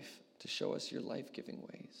life, to show us your life-giving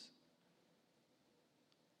ways.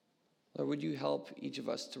 Lord, would you help each of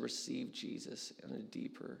us to receive Jesus in a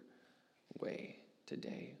deeper way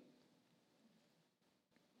today?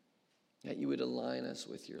 That you would align us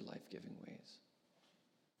with your life-giving ways.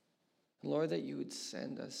 And Lord, that you would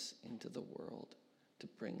send us into the world to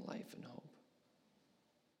bring life and hope.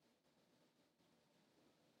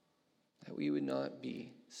 That we would not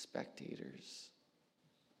be spectators,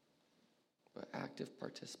 but active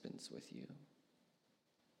participants with you.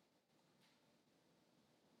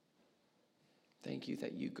 Thank you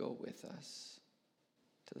that you go with us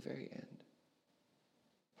to the very end.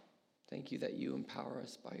 Thank you that you empower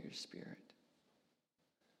us by your Spirit.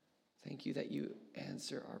 Thank you that you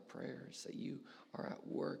answer our prayers, that you are at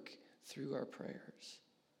work through our prayers.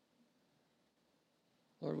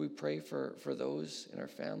 Lord, we pray for those in our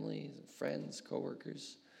families, friends,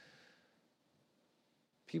 coworkers,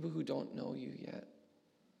 people who don't know you yet.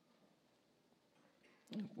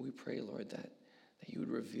 We pray, Lord, that you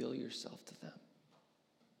would reveal yourself to them.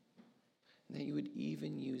 And that you would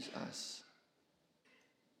even use us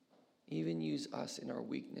in our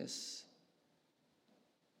weakness,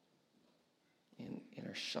 in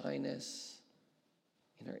our shyness,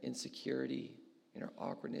 in our insecurity, in our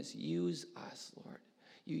awkwardness. Use us, Lord.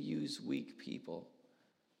 You use weak people.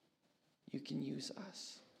 You can use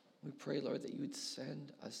us. We pray, Lord, that you would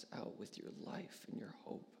send us out with your life and your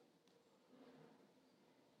hope.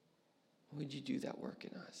 Would you do that work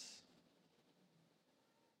in us?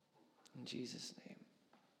 In Jesus' name,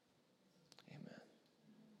 amen.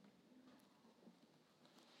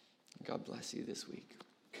 God bless you this week.